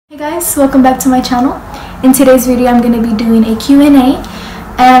Hey guys, welcome back to my channel. In today's video I'm going to be doing a Q&A,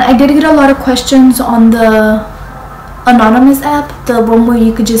 and I did get a lot of questions on the anonymous app, the one where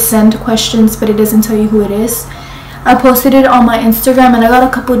you could just send questions but it doesn't tell you who it is. I posted it on my Instagram and I got a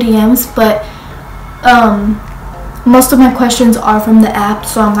couple DMs, but most of my questions are from the app,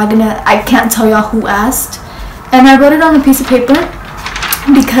 so I can't tell y'all who asked. And I wrote it on a piece of paper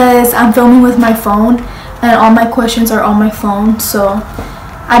because I'm filming with my phone and all my questions are on my phone, so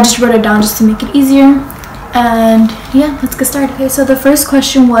I just wrote it down just to make it easier. And yeah, let's get started. Okay, so the first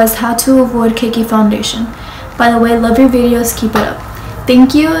question was how to avoid cakey foundation. By the way, love your videos, keep it up.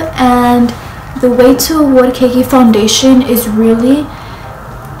 Thank you. And the way to avoid cakey foundation is really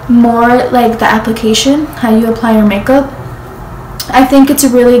more like the application, how you apply your makeup. I think it's a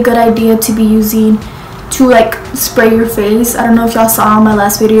really good idea to be using to like spray your face. I don't know if y'all saw in my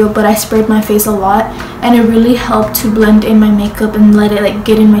last video, but I sprayed my face a lot and it really helped to blend in my makeup and let it like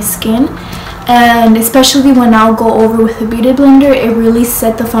get in my skin. And especially when I'll go over with a beauty blender, it really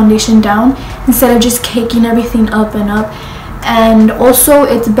set the foundation down instead of just caking everything up and up. And also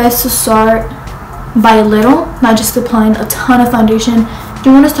it's best to start by a little, not just applying a ton of foundation.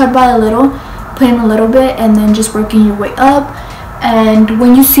 You want to start by a little, put in a little bit, and then just working your way up. And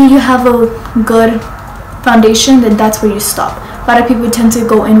when you see you have a good foundation, then that's where you stop. A lot of people tend to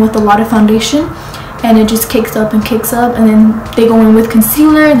go in with a lot of foundation and it just cakes up and cakes up, and then they go in with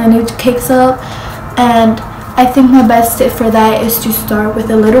concealer and then it cakes up. And I think my best tip for that is to start with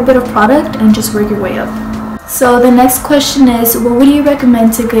a little bit of product and just work your way up. So the next question is, what would you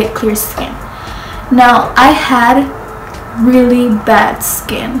recommend to get clear skin? Now, I had really bad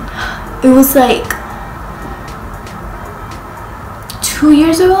skin. It was like 2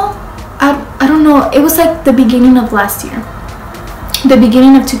 years ago. I don't know, it was like the beginning of last year, the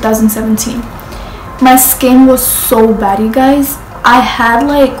beginning of 2017. My skin was so bad, you guys. I had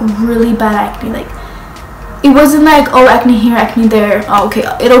like really bad acne. Like, it wasn't like, oh, acne here, acne there, oh, okay,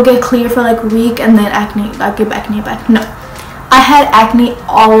 it'll get clear for like a week and then acne, I'll get acne back. No, I had acne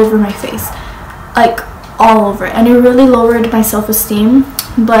all over my face, like all over, and it really lowered my self-esteem.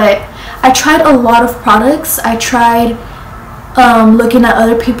 But I tried a lot of products. I tried looking at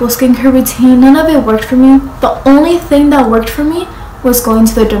other people's skincare routine. None of it worked for me. The only thing that worked for me was going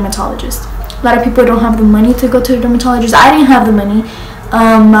to the dermatologist. A lot of people don't have the money to go to the dermatologist. I didn't have the money.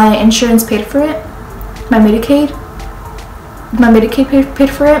 My insurance paid for it. My Medicaid paid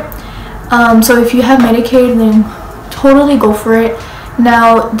for it. So if you have Medicaid, then totally go for it.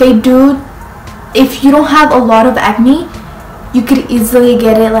 Now they do, if you don't have a lot of acne, you could easily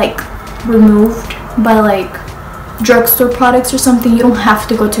get it like removed by like drugstore products or something. You don't have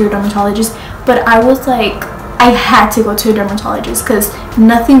to go to your dermatologist, but I was like, I had to go to a dermatologist because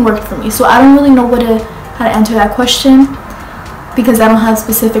nothing worked for me. So I don't really know how to answer that question because I don't have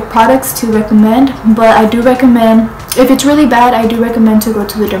specific products to recommend, but I do recommend, if it's really bad, I do recommend to go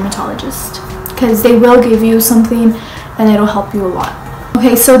to the dermatologist because they will give you something and it'll help you a lot.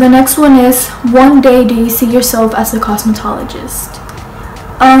 Okay, so the next one is, one day do you see yourself as a cosmetologist?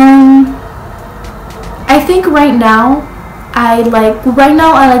 I think right now I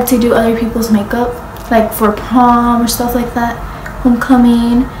like to do other people's makeup, like for prom or stuff like that,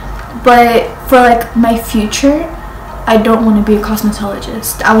 homecoming. But for like my future, I don't want to be a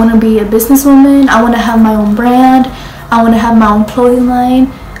cosmetologist. I want to be a businesswoman. I want to have my own brand. I want to have my own clothing line.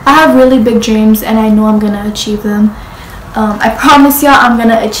 I have really big dreams and I know I'm gonna achieve them. I promise y'all I'm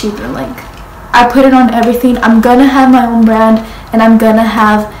gonna achieve them. Like, I put it on everything. I'm gonna have my own brand and I'm gonna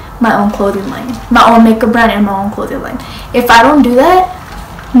have my own clothing line, my own makeup brand and my own clothing line. If I don't do that,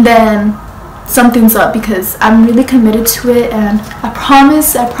 then something's up, because I'm really committed to it and I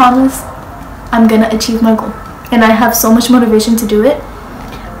promise I'm gonna achieve my goal, and I have so much motivation to do it.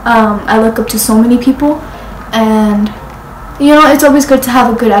 I look up to so many people, and you know, it's always good to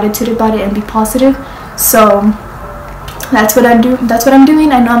have a good attitude about it and be positive. So that's what I'm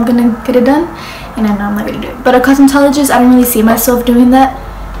doing. I know I'm gonna get it done and I know I'm not gonna do it. But a cosmetologist, I don't really see myself doing that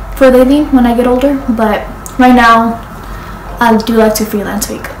for a living when I get older, but right now I do like to freelance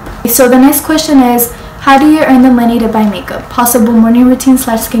makeup. So the next question is, how do you earn the money to buy makeup? Possible morning routine /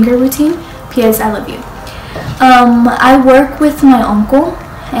 skincare routine. P.S. I love you. I work with my uncle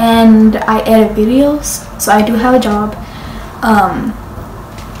and I edit videos, so I do have a job.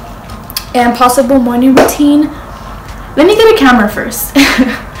 And possible morning routine, let me get a camera first.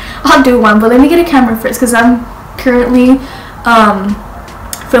 I'll do one, but let me get a camera first because I'm currently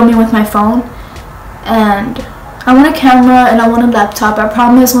filming with my phone and I want a camera and I want a laptop. I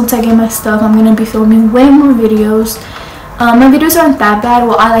promise once I get my stuff, I'm gonna be filming way more videos. My videos aren't that bad.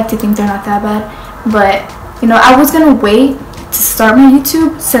 Well, I like to think they're not that bad, but you know, I was gonna wait to start my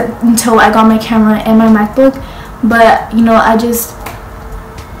YouTube until I got my camera and my MacBook. But you know, I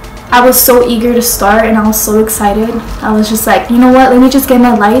was so eager to start and I was so excited. I was just like, you know what, let me just get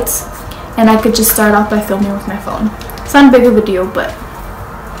my lights and I could just start off by filming with my phone. It's not a big of a deal, but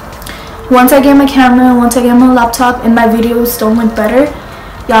once I get my camera, once I get my laptop and my videos don't look better,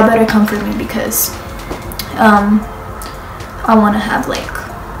 y'all better come for me, because I want to have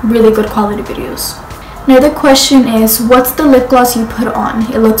like really good quality videos. Another question is, what's the lip gloss you put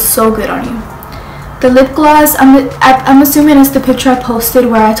on? It looks so good on you. The lip gloss, I'm assuming it's the picture I posted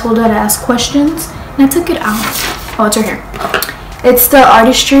where I told her to ask questions and I took it out. Oh, it's right here. It's the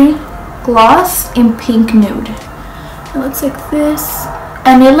Artistry gloss in pink nude. It looks like this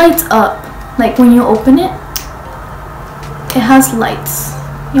and it lights up. Like when you open it, it has lights.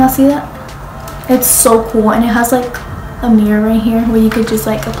 Y'all see that? It's so cool, and it has like a mirror right here where you could just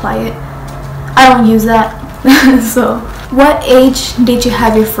like apply it. I don't use that. So, what age did you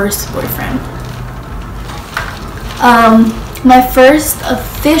have your first boyfriend? My first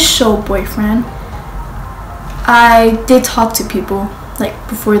official boyfriend, I did talk to people like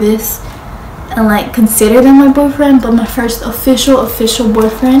before this and like consider them my boyfriend, but my first official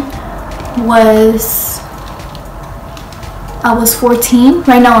boyfriend was, I was 14.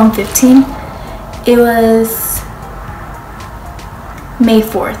 Right now I'm 15. It was May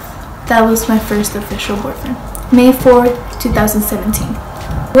 4th. That was my first official boyfriend. May 4th, 2017.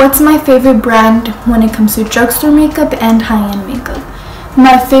 What's my favorite brand when it comes to drugstore makeup and high-end makeup?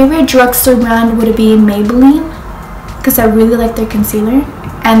 My favorite drugstore brand would be Maybelline, because I really like their concealer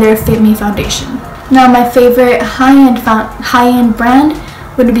and their Fit Me foundation. Now my favorite high-end brand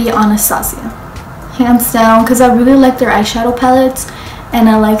would be Anastasia, hands down, because I really like their eyeshadow palettes and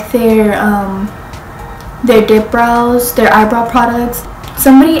I like their dip brows, their eyebrow products.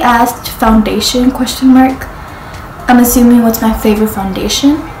 Somebody asked foundation ? I'm assuming what's my favorite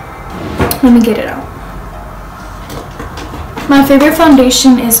foundation. Let me get it out. My favorite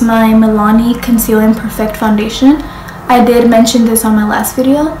foundation is my Milani Conceal and Perfect foundation. I did mention this on my last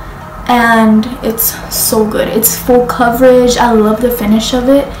video and it's so good. It's full coverage. I love the finish of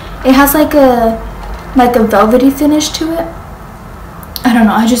it. It has like a velvety finish to it. I don't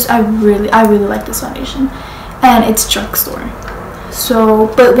know, I really like this foundation, and it's drugstore. So,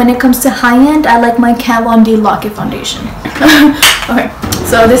 but when it comes to high-end, I like my Kat Von D Lock-It foundation. Okay,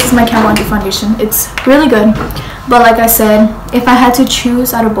 so this is my Kat Von D foundation. It's really good, but like I said, if I had to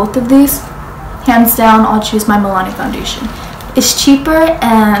choose out of both of these, hands down, I'll choose my Milani foundation. It's cheaper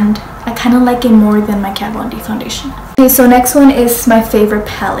and I kind of like it more than my Kat Von D foundation. Okay, so next one is my favorite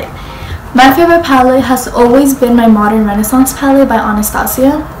palette. My favorite palette has always been my Modern Renaissance palette by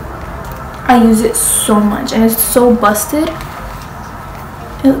Anastasia. I use it so much and it's so busted.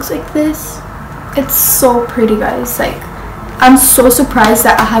 It looks like this. It's so pretty, guys. Like, I'm so surprised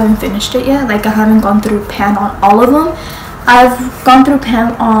that I haven't finished it yet. Like, I haven't gone through pan on all of them. I've gone through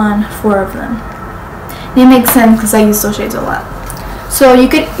pan on 4 of them. It makes sense because I use those shades a lot. So you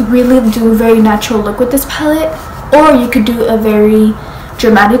could really do a very natural look with this palette, or you could do a very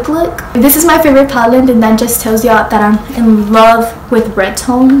dramatic look. This is my favorite palette, and that just tells y'all that I'm in love with red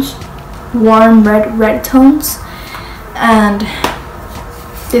tones, warm red tones, and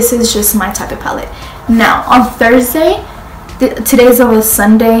this is just my type of palette. Now on Thursday, today's a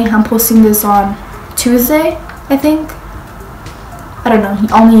Sunday, I'm posting this on Tuesday, I think. I don't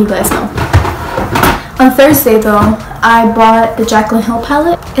know, only you guys know. On Thursday though, I bought the Jaclyn Hill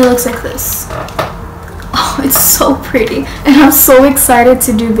palette. It looks like this. Oh, it's so pretty, and I'm so excited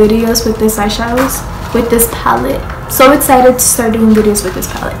to do videos with this eyeshadows, with this palette. So excited to start doing videos with this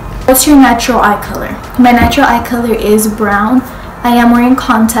palette. What's your natural eye color? My natural eye color is brown. I am wearing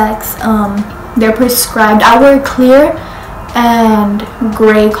contacts. They're prescribed. I wear clear and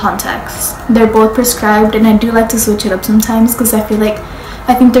gray contacts. They're both prescribed, and I do like to switch it up sometimes because I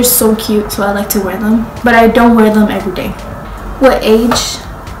think they're so cute, so I like to wear them. But I don't wear them every day. What age?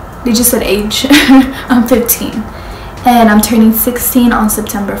 They just said age. I'm 15 and I'm turning 16 on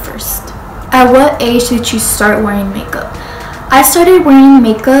September 1st. At what age did you start wearing makeup? I started wearing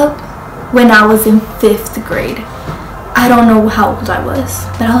makeup when I was in 5th grade. I don't know how old I was,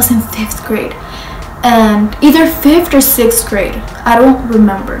 but I was in 5th grade, and either 5th or 6th grade, I don't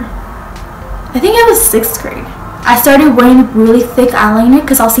remember. I think it was 6th grade. I started wearing really thick eyeliner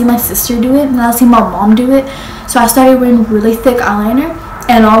because I'll see my sister do it and I'll see my mom do it. So I started wearing really thick eyeliner,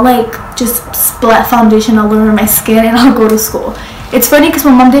 and I'll like just splat foundation all over my skin and I'll go to school. It's funny because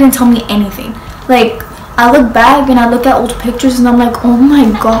my mom didn't tell me anything. Like, I look back and I look at old pictures and I'm like, oh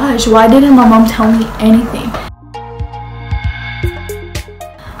my gosh, why didn't my mom tell me anything?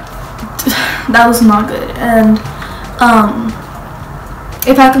 That was not good. And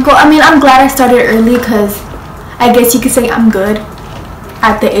if I could go, I mean, I'm glad I started early because I guess you could say I'm good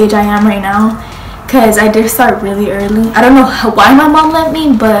at the age I am right now, because I did start really early. I don't know why my mom let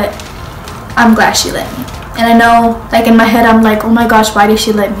me, but I'm glad she let me. And I know, like, in my head I'm like, oh my gosh, why did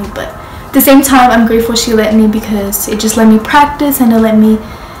she let me? But at the same time, I'm grateful she let me, because it just let me practice and it let me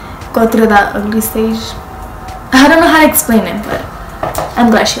go through that ugly stage. I don't know how to explain it, but I'm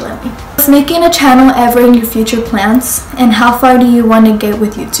glad she let me. Was making a channel ever in your future plans, and how far do you want to get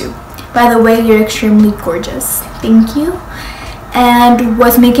with YouTube? By the way, you're extremely gorgeous. Thank you. And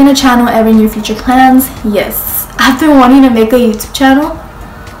was making a channel ever in your future plans? Yes. I've been wanting to make a YouTube channel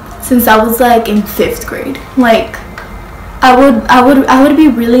since I was like in 5th grade. Like, I would be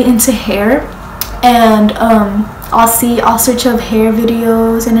really into hair, and I'll search up hair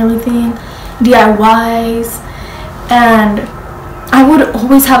videos and everything, DIYs, and I would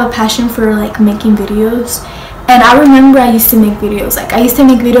always have a passion for like making videos. And I remember I used to make videos. Like, I used to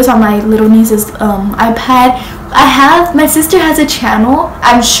make videos on my little niece's iPad. My sister has a channel.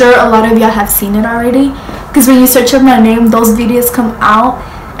 I'm sure a lot of y'all have seen it already, because when you search up my name, those videos come out,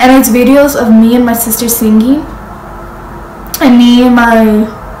 and it's videos of me and my sister singing, and me and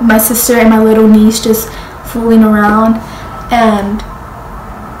my sister and my little niece just fooling around. And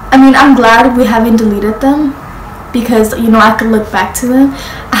I mean, I'm glad we haven't deleted them, because, you know, I could look back to them.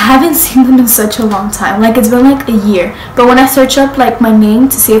 I haven't seen them in such a long time. Like, it's been like a year. But when I search up like my name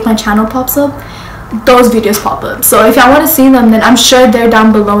to see if my channel pops up, those videos pop up. So if y'all want to see them, then I'm sure they're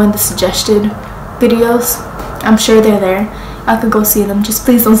down below in the suggested videos. I'm sure they're there. I could go see them. Just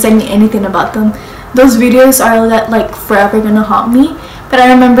please don't send me anything about them. Those videos are like forever gonna haunt me. But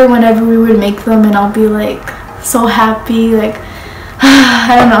I remember whenever we would make them, and I'll be like so happy, like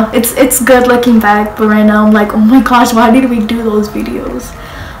I don't know, it's good looking back, but right now I'm like, oh my gosh, why did we do those videos?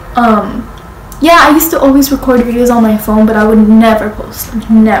 Yeah, I used to always record videos on my phone, but I would never post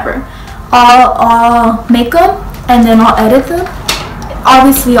them, never. I'll make them and then I'll edit them.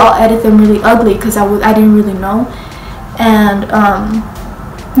 Obviously I'll edit them really ugly because I didn't really know, and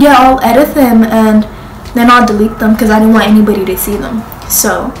yeah, I'll edit them and then I'll delete them because I didn't want anybody to see them.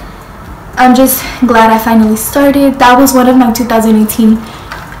 So I'm just glad I finally started. That was one of my 2018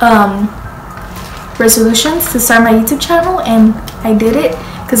 resolutions, to start my YouTube channel, and I did it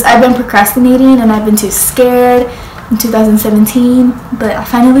because I've been procrastinating and I've been too scared in 2017, but I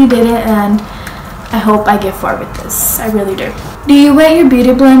finally did it, and I hope I get far with this. I really do. Do you wet your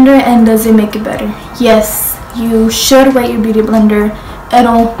beauty blender, and does it make it better? Yes, you should wet your beauty blender.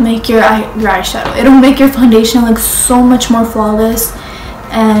 It'll make your eyeshadow, it'll make your foundation look so much more flawless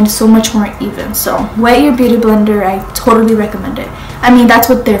and so much more even. So wet your beauty blender. I totally recommend it. I mean, that's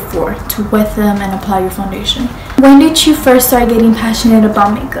what they're for, to wet them and apply your foundation. When did you first start getting passionate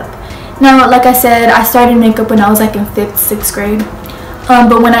about makeup? Now, like I said, I started makeup when I was like in 5th, 6th grade.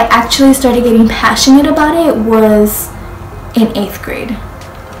 But when I actually started getting passionate about it was in 8th grade.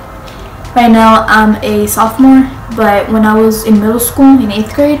 Right now I'm a sophomore, but when I was in middle school in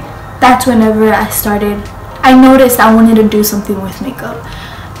 8th grade, that's whenever I noticed I wanted to do something with makeup.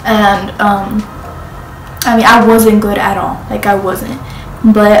 And I mean, I wasn't good at all, like I wasn't,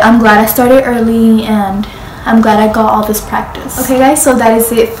 but I'm glad I started early, and I'm glad I got all this practice. Okay guys, so that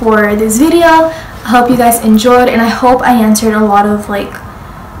is it for this video. I hope you guys enjoyed, and I hope I answered a lot of like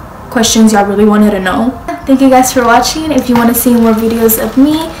questions y'all really wanted to know. Thank you guys for watching. If you want to see more videos of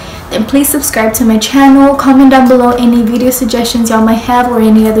me, then please subscribe to my channel. Comment down below any video suggestions y'all might have or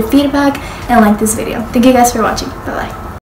any other feedback, and like this video. Thank you guys for watching. Bye bye.